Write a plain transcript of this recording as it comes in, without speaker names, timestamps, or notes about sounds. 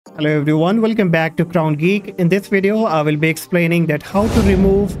Hello everyone, welcome back to Crown Geek. In this video, I will be explaining that how to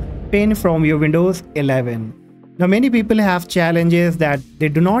remove pin from your Windows 11. Now many people have challenges that they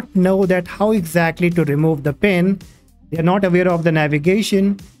do not know that how exactly to remove the pin. They are not aware of the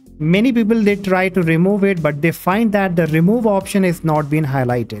navigation. Many people they try to remove it, but they find that the remove option is not being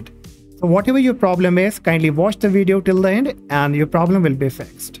highlighted. So whatever your problem is, kindly watch the video till the end and your problem will be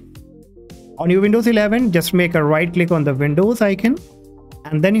fixed. On your Windows 11, just make a right click on the Windows icon.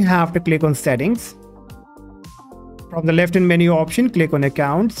 And then you have to click on settings. From the left hand menu option, click on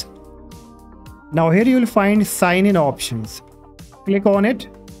accounts. Now here you will find sign in options. Click on it.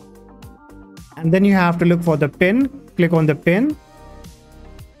 And then you have to look for the pin. Click on the pin.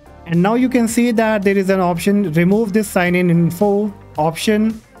 And now you can see that there is an option, remove this sign in info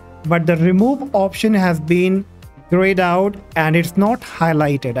option. But the remove option has been grayed out and it's not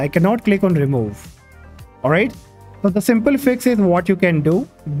highlighted. I cannot click on remove. Alright. So the simple fix is what you can do.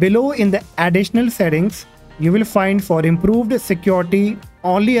 Below in the additional settings, you will find for improved security,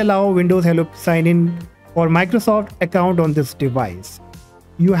 only allow Windows Hello sign in for Microsoft account on this device.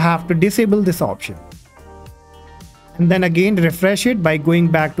 You have to disable this option. And then again refresh it by going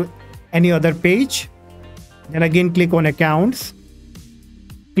back to any other page. Then again click on accounts.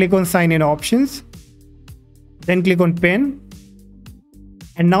 Click on sign in options. Then click on pin.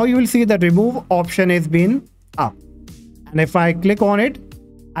 And now you will see the remove option has been up. And if I click on it,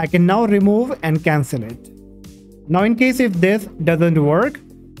 I can now remove and cancel it. Now in case if this doesn't work,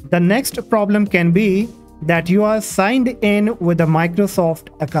 the next problem can be that you are signed in with a Microsoft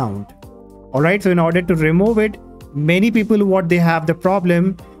account. Alright, so in order to remove it, many people what they have the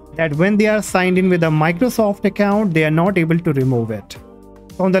problem that when they are signed in with a Microsoft account, they are not able to remove it.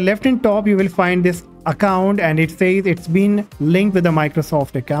 So on the left hand top, you will find this account and it says it's been linked with a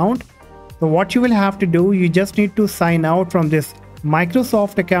Microsoft account. So what you will have to do, you just need to sign out from this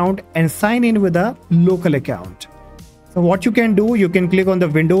Microsoft account and sign in with a local account. So what you can do, you can click on the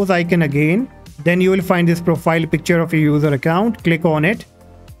Windows icon again. Then you will find this profile picture of your user account. Click on it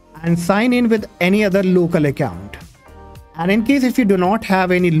and sign in with any other local account. And in case if you do not have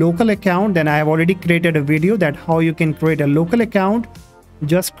any local account, then I have already created a video that how you can create a local account.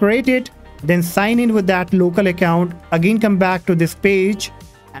 Just create it, then sign in with that local account. Again, come back to this page.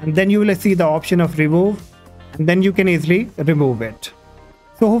 And then you will see the option of remove and then you can easily remove it.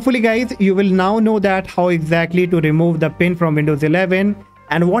 So hopefully guys, you will now know that how exactly to remove the pin from Windows 11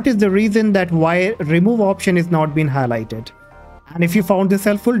 and what is the reason that why remove option is not being highlighted. And if you found this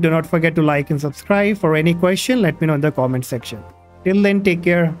helpful, do not forget to like and subscribe. For any question, let me know in the comment section. Till then, take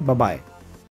care. Bye-bye.